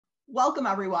Welcome,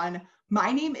 everyone.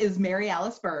 My name is Mary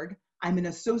Alice Berg. I'm an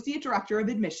Associate Director of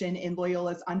Admission in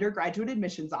Loyola's Undergraduate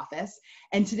Admissions Office,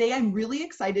 and today I'm really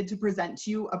excited to present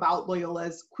to you about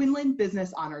Loyola's Quinlan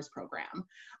Business Honors Program.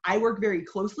 I work very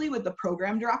closely with the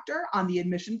Program Director on the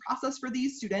admission process for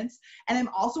these students, and I'm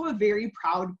also a very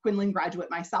proud Quinlan graduate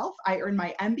myself. I earned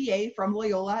my MBA from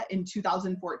Loyola in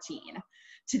 2014.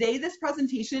 Today, this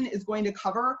presentation is going to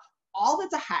cover all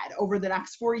that's ahead over the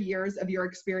next 4 years of your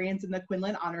experience in the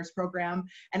Quinlan Honors Program,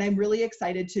 and I'm really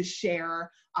excited to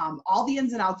share all the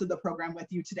ins and outs of the program with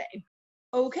you today.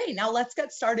 Okay, now let's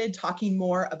get started talking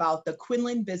more about the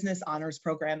Quinlan Business Honors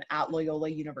Program at Loyola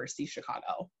University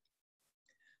Chicago.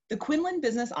 The Quinlan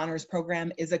Business Honors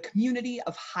Program is a community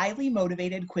of highly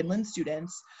motivated Quinlan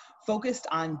students focused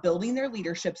on building their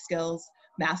leadership skills,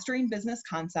 mastering business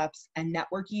concepts, and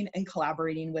networking and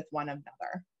collaborating with one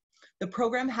another. The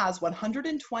program has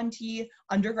 120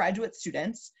 undergraduate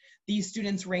students. These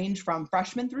students range from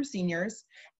freshmen through seniors,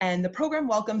 and the program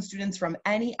welcomes students from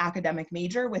any academic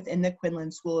major within the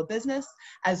Quinlan School of Business,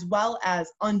 as well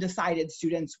as undecided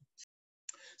students.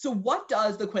 So what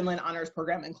does the Quinlan Honors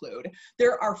Program include?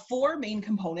 There are 4 main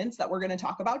components that we're going to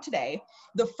talk about today.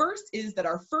 The first is that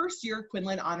our first year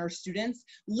Quinlan Honors students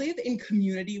live in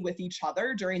community with each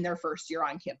other during their first year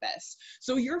on campus.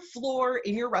 So your floor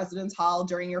in your residence hall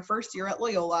during your first year at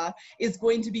Loyola is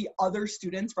going to be other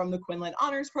students from the Quinlan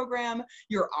Honors Program.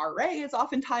 Your RA is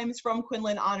oftentimes from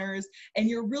Quinlan Honors, and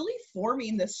you're really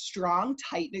forming this strong,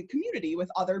 tight-knit community with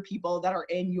other people that are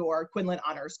in your Quinlan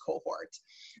Honors cohort.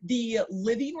 The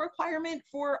living requirement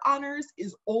for honors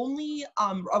is only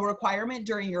a requirement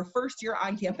during your first year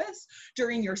on campus.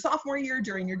 During your sophomore year,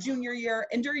 during your junior year,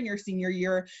 and during your senior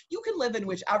year, you can live in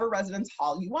whichever residence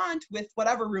hall you want with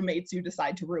whatever roommates you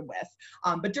decide to room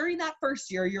with. But during that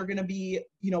first year, you're going to be,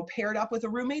 paired up with a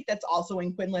roommate that's also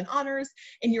in Quinlan Honors,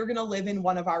 and you're going to live in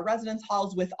one of our residence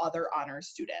halls with other honors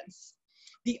students.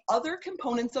 The other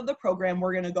components of the program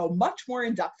we're going to go much more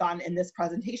in depth on in this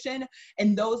presentation,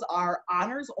 and those are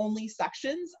honors-only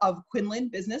sections of Quinlan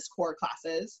Business Core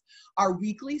classes, our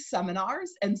weekly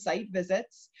seminars and site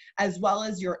visits, as well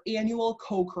as your annual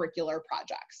co-curricular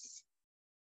projects.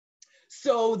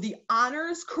 So the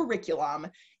honors curriculum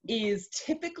is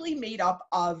typically made up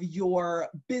of your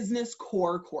business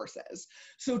core courses.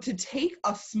 So to take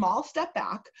a small step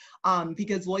back,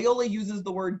 because Loyola uses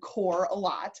the word core a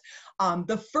lot,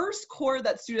 the first core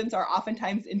that students are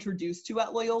oftentimes introduced to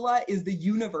at Loyola is the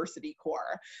university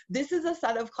core. This is a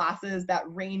set of classes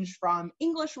that range from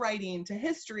English writing to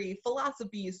history,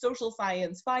 philosophy, social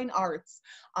science, fine arts,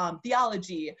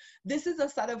 theology. This is a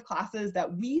set of classes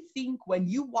that we think when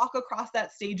you walk across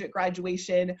that stage at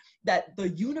graduation, that the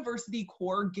university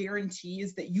core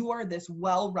guarantees that you are this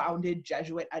well-rounded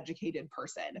Jesuit educated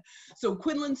person. So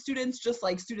Quinlan students, just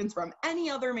like students from any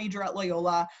other major at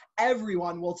Loyola,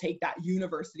 everyone will take that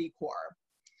university core.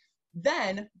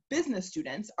 Then business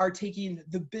students are taking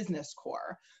the business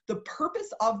core. The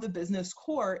purpose of the business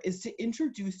core is to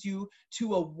introduce you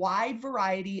to a wide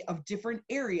variety of different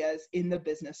areas in the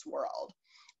business world.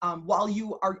 While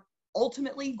you are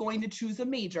ultimately going to choose a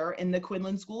major in the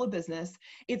Quinlan School of Business,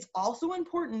 it's also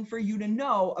important for you to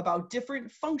know about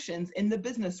different functions in the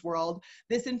business world.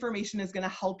 This information is going to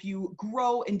help you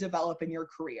grow and develop in your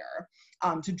career.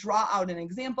 To draw out an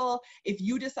example, if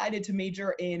you decided to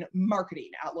major in marketing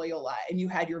at Loyola and you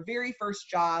had your very first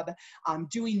job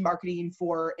doing marketing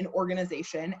for an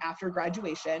organization after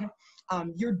graduation,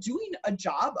 you're doing a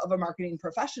job of a marketing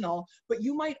professional, but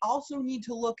you might also need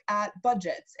to look at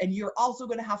budgets, and you're also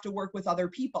going to have to work with other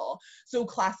people. So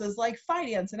classes like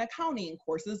finance and accounting,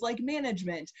 courses like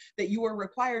management that you are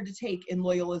required to take in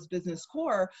Loyola's business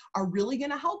core are really going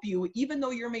to help you, even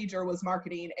though your major was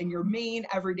marketing and your main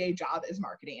everyday job is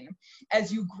marketing.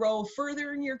 As you grow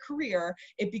further in your career,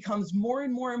 it becomes more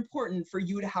and more important for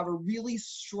you to have a really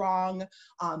strong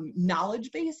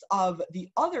knowledge base of the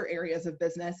other areas of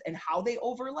business and how they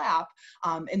overlap.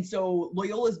 And so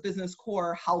Loyola's business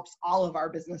core helps all of our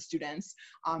business students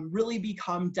really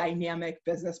become dynamic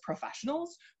business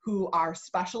professionals who are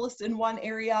specialists in one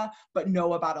area, but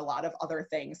know about a lot of other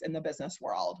things in the business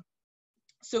world.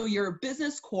 So your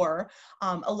business core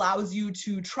allows you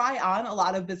to try on a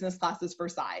lot of business classes for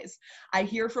size. I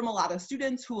hear from a lot of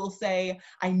students who will say,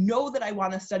 I know that I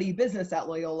want to study business at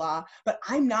Loyola, but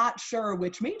I'm not sure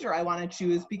which major I want to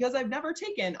choose because I've never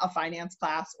taken a finance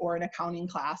class or an accounting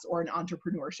class or an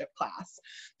entrepreneurship class.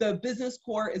 The business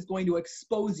core is going to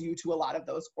expose you to a lot of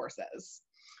those courses.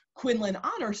 Quinlan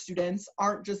Honor students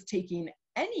aren't just taking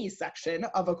any section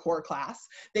of a core class.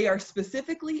 They are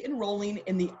specifically enrolling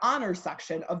in the honors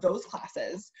section of those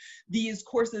classes. These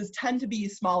courses tend to be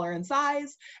smaller in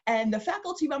size, and the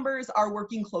faculty members are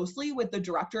working closely with the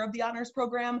director of the honors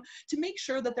program to make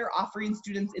sure that they're offering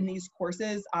students in these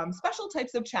courses special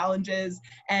types of challenges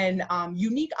and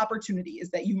unique opportunities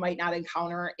that you might not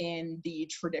encounter in the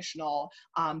traditional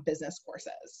business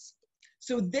courses.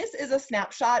 So this is a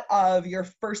snapshot of your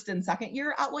first and second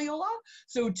year at Loyola.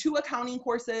 So 2 accounting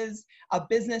courses, a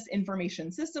business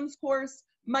information systems course,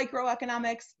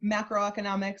 microeconomics,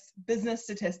 macroeconomics, business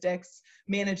statistics,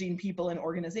 managing people and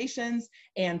organizations,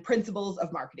 and principles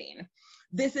of marketing.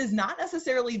 This is not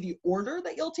necessarily the order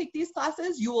that you'll take these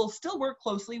classes. You will still work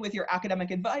closely with your academic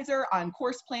advisor on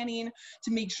course planning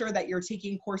to make sure that you're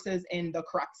taking courses in the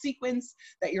correct sequence,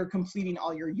 that you're completing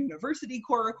all your university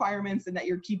core requirements, and that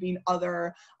you're keeping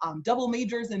other double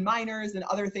majors and minors and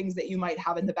other things that you might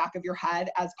have in the back of your head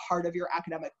as part of your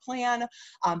academic plan.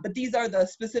 But these are the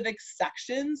specific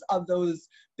sections of those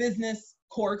business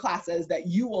core classes that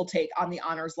you will take on the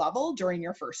honors level during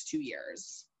your first 2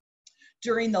 years.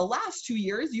 During the last 2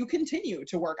 years, you continue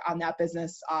to work on that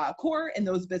business core and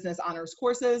those business honors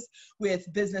courses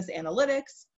with business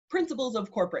analytics, principles of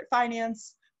corporate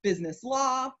finance, business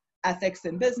law, ethics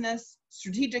in business,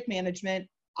 strategic management,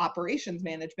 operations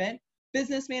management,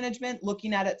 business management,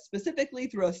 looking at it specifically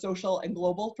through a social and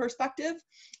global perspective.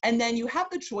 And then you have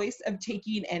the choice of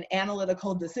taking an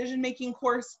analytical decision-making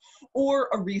course or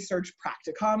a research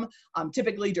practicum,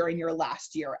 typically during your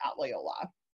last year at Loyola.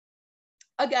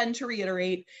 Again, to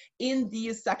reiterate, in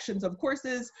these sections of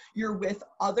courses, you're with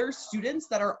other students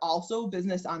that are also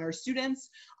business honors students.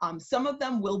 Some of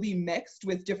them will be mixed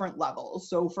with different levels.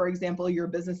 So for example, your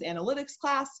business analytics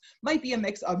class might be a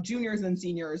mix of juniors and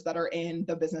seniors that are in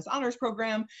the business honors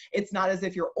program. It's not as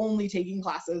if you're only taking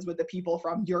classes with the people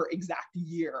from your exact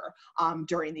year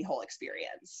during the whole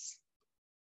experience.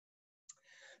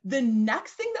 The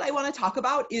next thing that I want to talk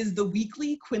about is the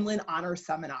weekly Quinlan Honors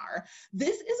Seminar.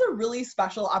 This is a really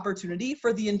special opportunity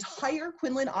for the entire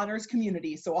Quinlan Honors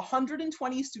community, so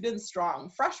 120 students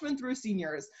strong, freshmen through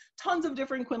seniors, tons of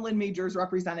different Quinlan majors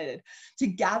represented, to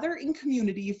gather in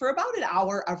community for about an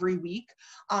hour every week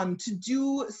to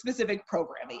do specific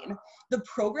programming. The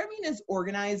programming is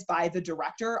organized by the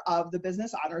director of the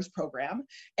Business Honors Program,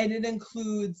 and it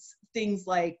includes things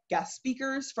like guest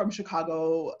speakers from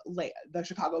Chicago, the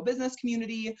Chicago business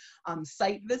community,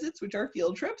 site visits, which are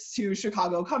field trips to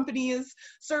Chicago companies,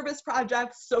 service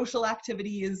projects, social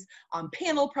activities,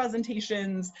 panel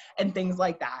presentations, and things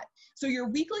like that. So your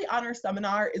weekly honor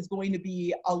seminar is going to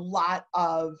be a lot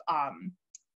of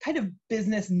kind of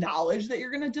business knowledge that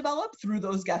you're going to develop through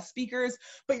those guest speakers,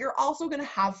 but you're also going to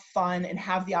have fun and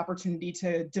have the opportunity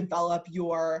to develop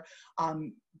your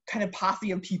kind of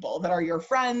posse of people that are your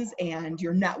friends and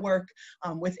your network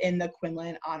within the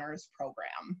Quinlan Honors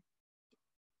Program.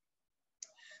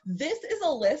 This is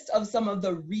a list of some of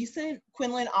the recent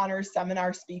Quinlan Honors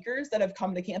Seminar speakers that have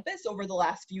come to campus over the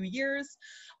last few years.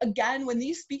 Again, when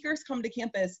these speakers come to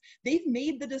campus, they've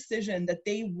made the decision that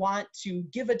they want to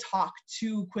give a talk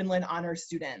to Quinlan Honors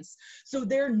students. So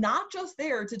they're not just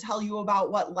there to tell you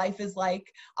about what life is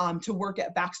like to work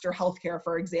at Baxter Healthcare,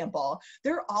 for example.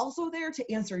 They're also there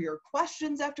to answer your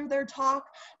questions after their talk,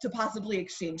 to possibly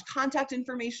exchange contact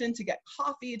information, to get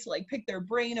coffee, to like pick their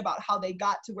brain about how they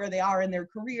got to where they are in their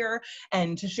career,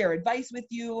 and to share advice with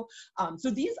you. So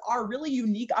these are really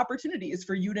unique opportunities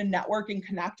for you to network and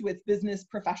connect with business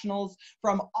professionals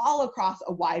from all across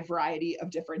a wide variety of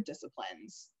different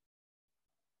disciplines.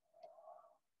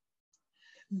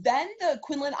 Then the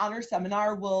Quinlan Honor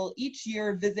Seminar will each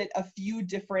year visit a few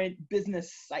different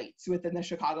business sites within the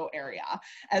Chicago area.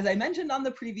 As I mentioned on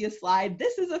the previous slide,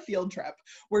 this is a field trip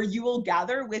where you will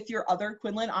gather with your other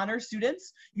Quinlan Honor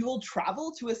students. You will travel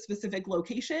to a specific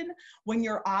location. When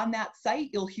you're on that site,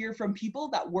 you'll hear from people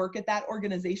that work at that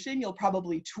organization. You'll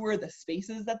probably tour the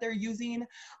spaces that they're using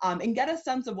and get a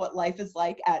sense of what life is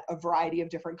like at a variety of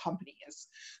different companies.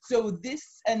 So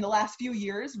this, in the last few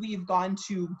years, we've gone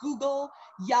to Google,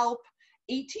 Yelp.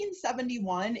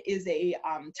 1871 is a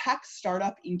tech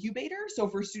startup incubator. So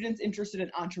for students interested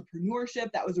in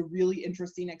entrepreneurship, that was a really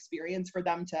interesting experience for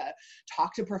them to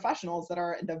talk to professionals that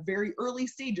are in the very early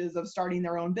stages of starting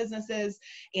their own businesses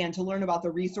and to learn about the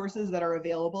resources that are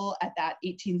available at that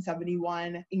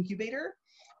 1871 incubator.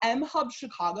 M-Hub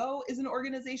Chicago is an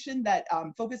organization that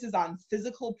focuses on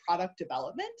physical product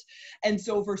development. And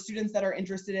so for students that are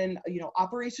interested in,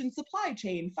 operation, supply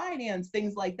chain, finance,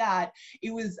 things like that,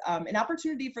 it was an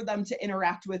opportunity for them to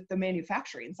interact with the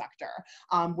manufacturing sector,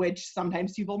 which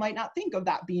sometimes people might not think of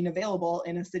that being available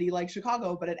in a city like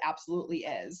Chicago, but it absolutely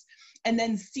is. And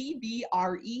then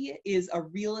CBRE is a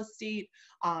real estate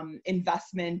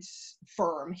investment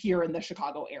firm here in the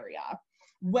Chicago area.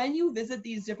 When you visit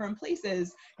these different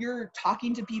places, you're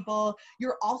talking to people,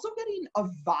 you're also getting a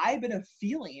vibe and a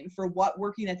feeling for what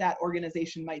working at that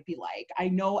organization might be like. I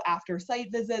know after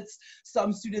site visits,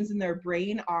 some students in their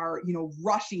brain are,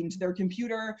 rushing to their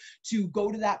computer to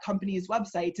go to that company's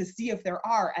website to see if there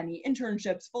are any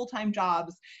internships, full-time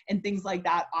jobs, and things like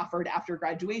that offered after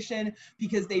graduation,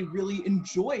 because they really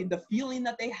enjoyed the feeling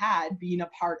that they had being a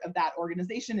part of that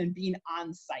organization and being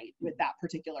on site with that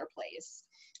particular place.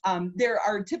 There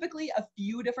are typically a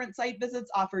few different site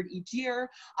visits offered each year.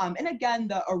 And again,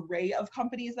 the array of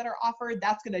companies that are offered,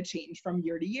 that's going to change from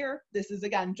year to year. This is,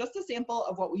 again, just a sample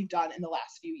of what we've done in the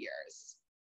last few years.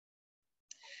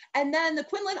 And then the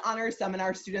Quinlan Honors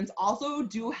Seminar students also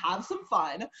do have some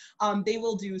fun. They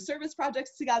will do service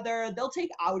projects together. They'll take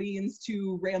outings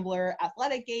to Rambler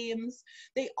athletic games.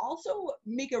 They also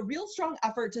make a real strong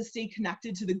effort to stay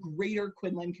connected to the greater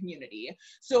Quinlan community.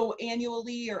 So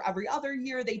annually or every other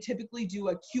year, they typically do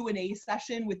a Q&A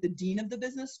session with the Dean of the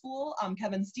Business School,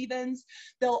 Kevin Stevens.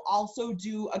 They'll also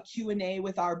do a Q&A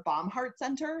with our Baumhart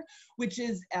Center, which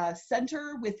is a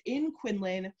center within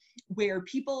Quinlan where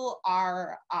people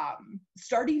are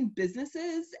starting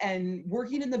businesses and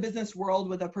working in the business world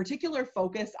with a particular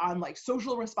focus on like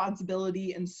social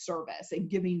responsibility and service and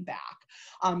giving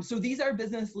back. So these are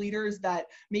business leaders that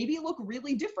maybe look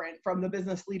really different from the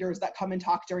business leaders that come and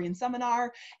talk during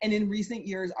seminar. And in recent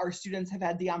years, our students have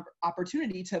had the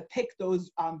opportunity to pick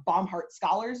those Baumhart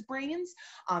scholars' brains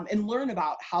and learn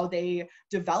about how they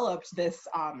developed this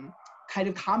kind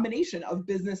of combination of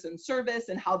business and service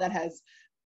and how that has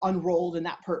unrolled in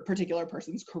that particular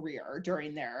person's career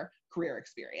during their career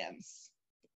experience.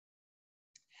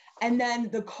 And then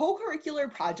the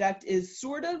co-curricular project is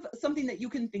sort of something that you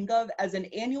can think of as an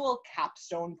annual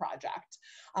capstone project.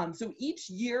 So each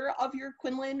year of your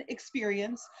Quinlan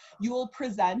experience, you will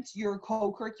present your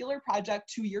co-curricular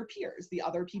project to your peers, the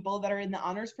other people that are in the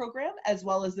honors program, as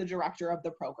well as the director of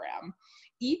the program.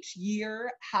 Each year's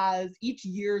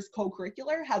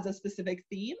co-curricular has a specific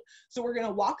theme. So we're going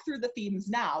to walk through the themes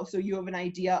now so you have an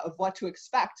idea of what to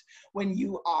expect when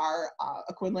you are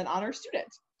a Quinlan honors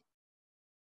student.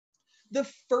 The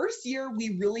first year,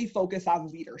 we really focus on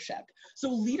leadership. So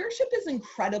leadership is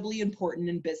incredibly important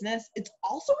in business. It's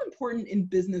also important in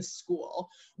business school.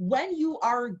 When you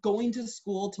are going to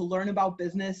school to learn about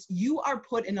business, you are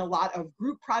put in a lot of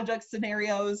group project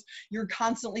scenarios. You're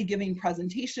constantly giving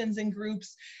presentations in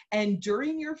groups. And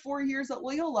during your 4 years at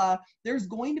Loyola, there's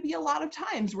going to be a lot of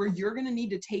times where you're going to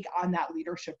need to take on that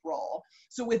leadership role.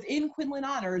 So within Quinlan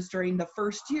Honors during the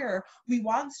first year, we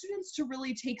want students to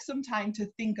really take some time to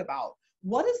think about,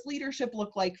 what does leadership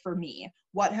look like for me?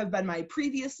 What have been my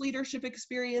previous leadership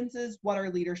experiences? What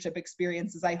are leadership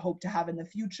experiences I hope to have in the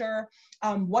future?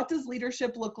 What does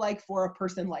leadership look like for a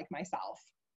person like myself?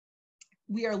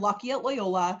 We are lucky at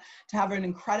Loyola to have an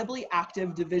incredibly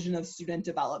active Division of Student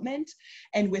Development.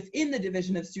 And within the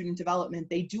Division of Student Development,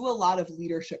 they do a lot of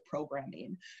leadership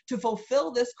programming. To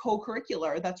fulfill this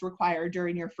co-curricular that's required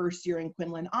during your first year in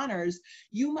Quinlan Honors,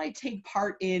 you might take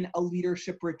part in a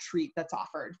leadership retreat that's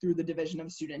offered through the Division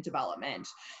of Student Development.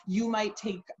 You might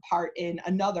take part in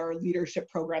another leadership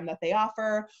program that they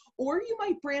offer, or you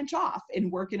might branch off and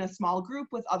work in a small group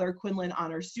with other Quinlan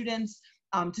Honors students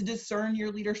to discern your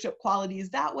leadership qualities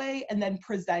that way, and then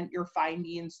present your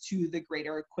findings to the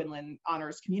greater Quinlan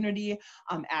Honors community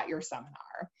at your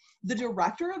seminar. The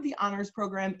director of the honors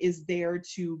program is there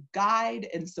to guide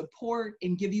and support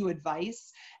and give you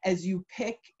advice as you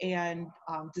pick and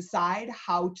decide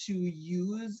how to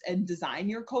use and design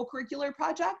your co-curricular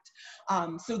project.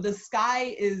 So the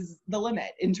sky is the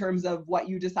limit in terms of what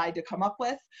you decide to come up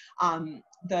with.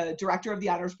 The director of the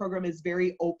honors program is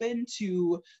very open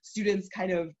to students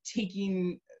kind of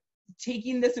taking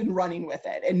this and running with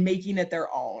it and making it their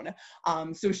own.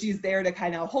 So she's there to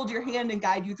kind of hold your hand and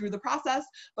guide you through the process,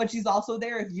 but she's also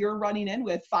there if you're running in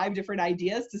with 5 different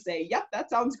ideas to say, yep,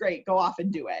 that sounds great, go off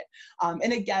and do it.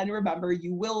 And again, remember,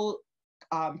 you will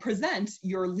present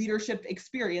your leadership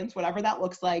experience, whatever that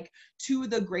looks like, to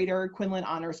the greater Quinlan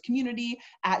Honors community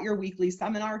at your weekly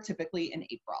seminar, typically in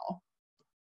April.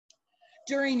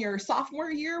 During your sophomore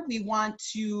year, we want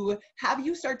to have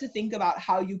you start to think about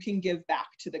how you can give back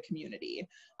to the community.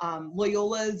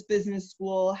 Loyola's business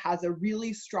school has a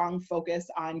really strong focus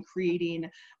on creating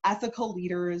ethical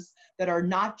leaders that are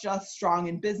not just strong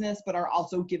in business, but are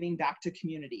also giving back to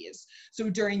communities. So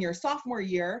during your sophomore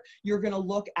year, you're going to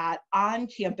look at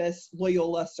on-campus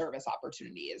Loyola service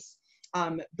opportunities.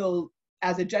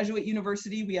 As a Jesuit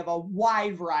university, we have a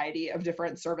wide variety of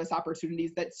different service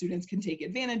opportunities that students can take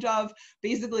advantage of.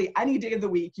 Basically, any day of the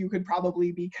week, you could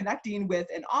probably be connecting with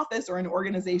an office or an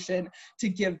organization to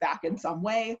give back in some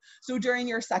way. So during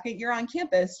your second year on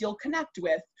campus, you'll connect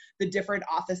with the different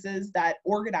offices that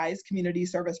organize community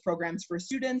service programs for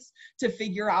students to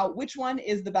figure out which one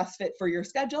is the best fit for your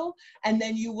schedule, and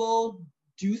then you will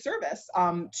do service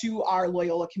to our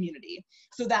Loyola community.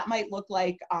 So that might look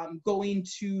like going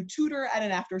to tutor at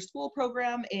an after-school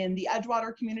program in the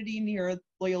Edgewater community near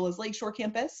Loyola's Lakeshore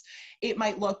campus. It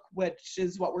might look, which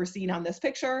is what we're seeing on this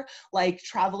picture, like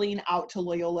traveling out to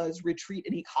Loyola's Retreat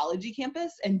and Ecology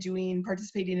campus and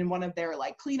participating in one of their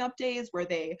like cleanup days where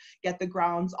they get the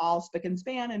grounds all spick and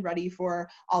span and ready for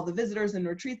all the visitors and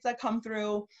retreats that come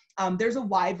through. There's a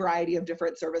wide variety of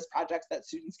different service projects that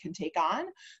students can take on.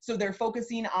 So they're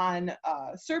focusing on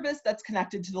service that's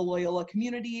connected to the Loyola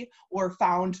community or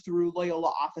found through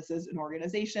Loyola offices and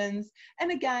organizations.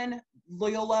 And again,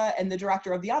 Loyola and the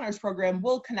director of the honors program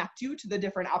will connect you to the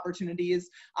different opportunities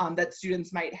that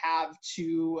students might have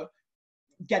to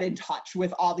get in touch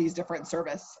with all these different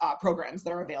service programs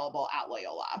that are available at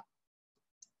Loyola.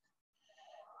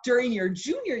 During your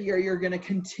junior year, you're going to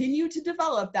continue to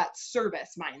develop that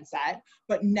service mindset,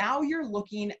 but now you're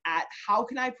looking at how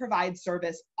can I provide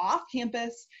service off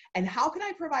campus and how can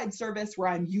I provide service where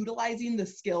I'm utilizing the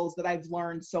skills that I've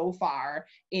learned so far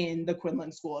in the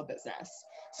Quinlan School of Business.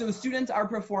 So students are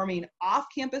performing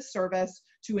off-campus service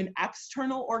to an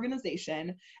external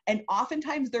organization, and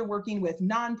oftentimes they're working with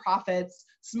nonprofits,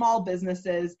 small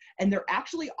businesses, and they're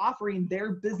actually offering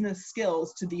their business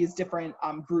skills to these different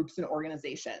groups and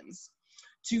organizations.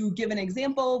 To give an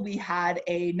example, we had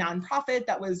a nonprofit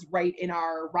that was right in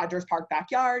our Rogers Park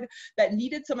backyard that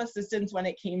needed some assistance when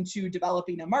it came to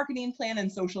developing a marketing plan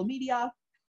and social media.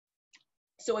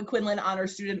 So a Quinlan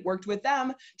honors student worked with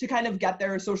them to kind of get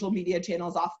their social media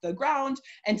channels off the ground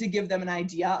and to give them an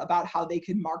idea about how they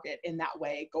could market in that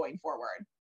way going forward.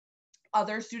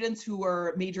 Other students who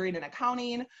were majoring in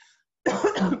accounting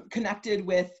connected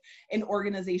with an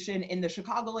organization in the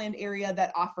Chicagoland area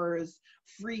that offers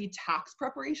free tax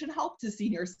preparation help to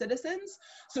senior citizens.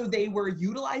 So they were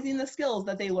utilizing the skills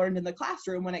that they learned in the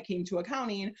classroom when it came to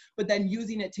accounting, but then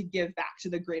using it to give back to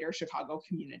the greater Chicago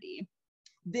community.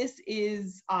 This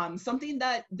is something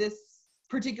that this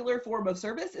particular form of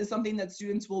service is something that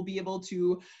students will be able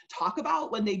to talk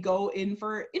about when they go in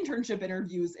for internship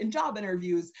interviews and job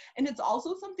interviews. And it's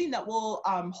also something that will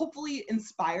hopefully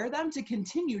inspire them to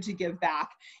continue to give back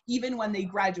even when they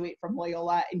graduate from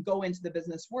Loyola and go into the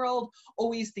business world,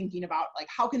 always thinking about like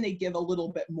how can they give a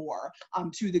little bit more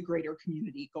to the greater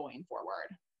community going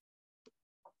forward.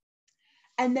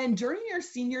 And then during your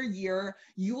senior year,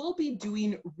 you will be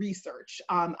doing research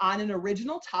on an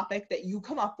original topic that you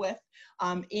come up with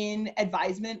in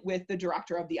advisement with the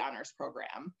director of the honors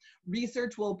program.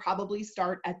 Research will probably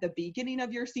start at the beginning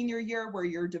of your senior year where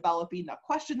you're developing the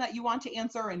question that you want to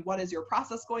answer and what is your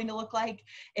process going to look like.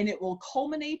 And it will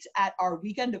culminate at our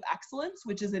Weekend of Excellence,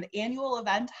 which is an annual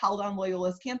event held on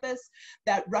Loyola's campus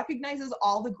that recognizes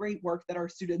all the great work that our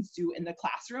students do in the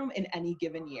classroom in any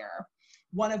given year.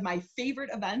 One of my favorite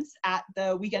events at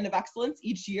the Weekend of Excellence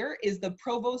each year is the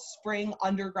Provost Spring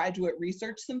Undergraduate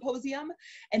Research Symposium.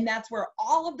 And that's where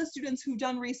all of the students who've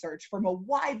done research from a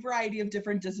wide variety of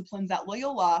different disciplines at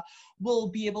Loyola will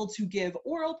be able to give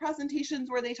oral presentations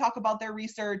where they talk about their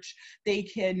research. They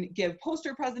can give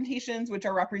poster presentations, which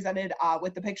are represented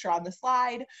with the picture on the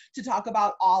slide, to talk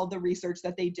about all the research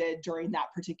that they did during that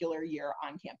particular year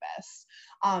on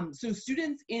campus. So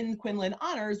students in Quinlan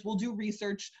Honors will do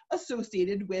research associated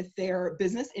with their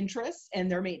business interests and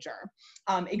their major.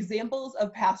 Examples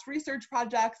of past research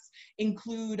projects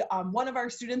include one of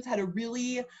our students had a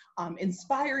really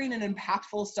inspiring and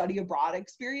impactful study abroad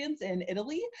experience in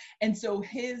Italy. And so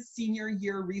his senior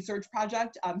year research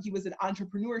project, he was an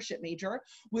entrepreneurship major,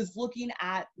 was looking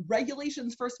at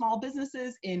regulations for small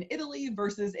businesses in Italy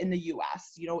versus in the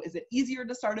US. You know, is it easier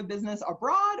to start a business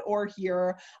abroad or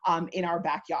here in our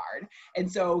backyard.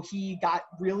 And so he got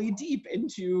really deep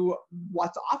into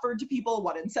what's offered to people,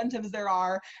 what incentives there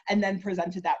are, and then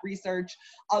presented that research.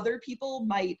 Other people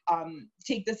might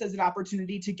take this as an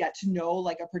opportunity to get to know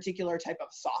like a particular type of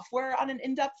software on an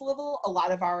in-depth level. A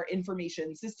lot of our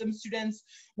information systems students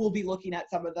will be looking at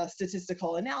some of the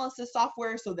statistical analysis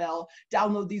software. So they'll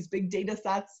download these big data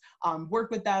sets,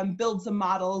 work with them, build some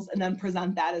models, and then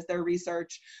present that as their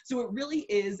research. So it really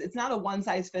is, it's not a one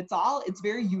size fits all. It's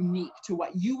very unique to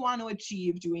what you want to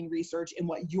achieve doing research and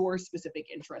what your specific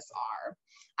interests are.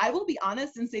 I will be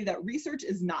honest and say that research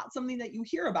is not something that you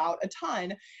hear about a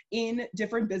ton in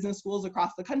different business schools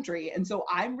across the country. And so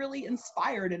I'm really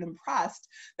inspired and impressed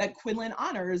that Quinlan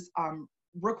Honors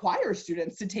requires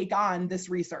students to take on this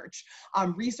research.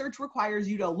 Research requires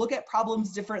you to look at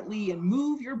problems differently and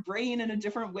move your brain in a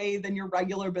different way than your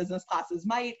regular business classes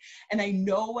might. And I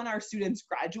know when our students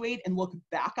graduate and look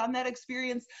back on that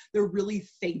experience, they're really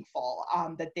thankful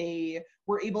that they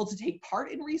were able to take part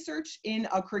in research in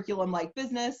a curriculum like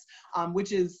business,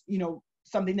 which is, you know,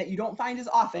 something that you don't find as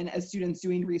often as students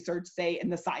doing research, say in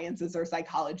the sciences or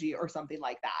psychology or something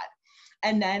like that.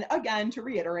 And then again, to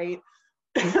reiterate,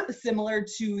 similar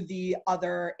to the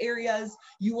other areas,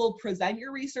 you will present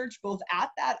your research both at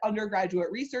that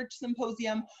undergraduate research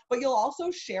symposium, but you'll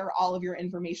also share all of your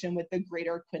information with the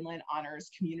greater Quinlan Honors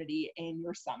community in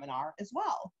your seminar as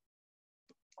well.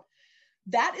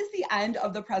 That is the end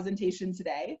of the presentation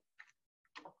today.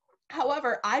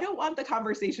 However, I don't want the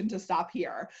conversation to stop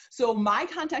here. So my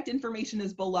contact information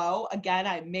is below. Again,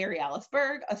 I'm Mary Alice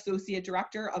Berg, Associate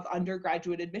Director of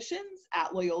Undergraduate Admissions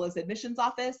at Loyola's Admissions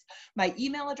Office. My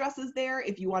email address is there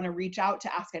if you want to reach out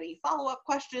to ask any follow-up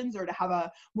questions or to have a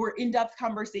more in-depth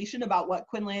conversation about what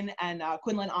Quinlan and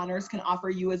Quinlan Honors can offer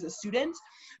you as a student.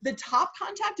 The top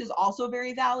contact is also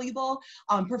very valuable.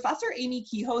 Professor Amy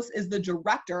Quijos is the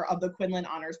director of the Quinlan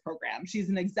Honors program. She's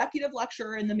an executive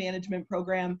lecturer in the management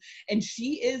program, and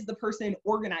she is the person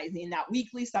organizing that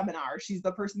weekly seminar. She's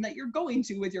the person that you're going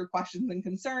to with your questions and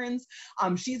concerns.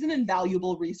 She's an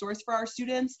invaluable resource for our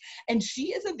students, and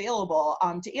she is available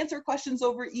to answer questions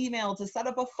over email, to set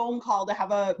up a phone call, to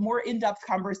have a more in-depth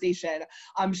conversation.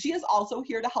 She is also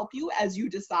here to help you as you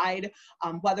decide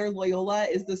whether Loyola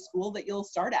is the school that you'll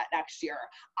start at next year.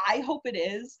 I hope it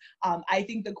is. I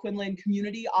think the Quinlan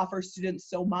community offers students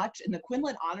so much, and the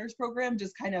Quinlan Honors Program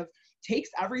just kind of takes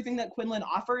everything that Quinlan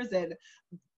offers and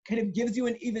kind of gives you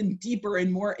an even deeper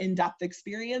and more in-depth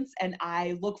experience. And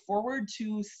I look forward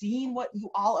to seeing what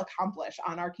you all accomplish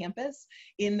on our campus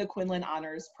in the Quinlan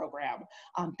Honors Program.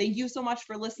 Thank you so much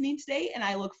for listening today, and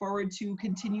I look forward to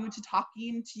continue to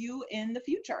talking to you in the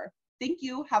future. Thank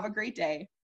you. Have a great day.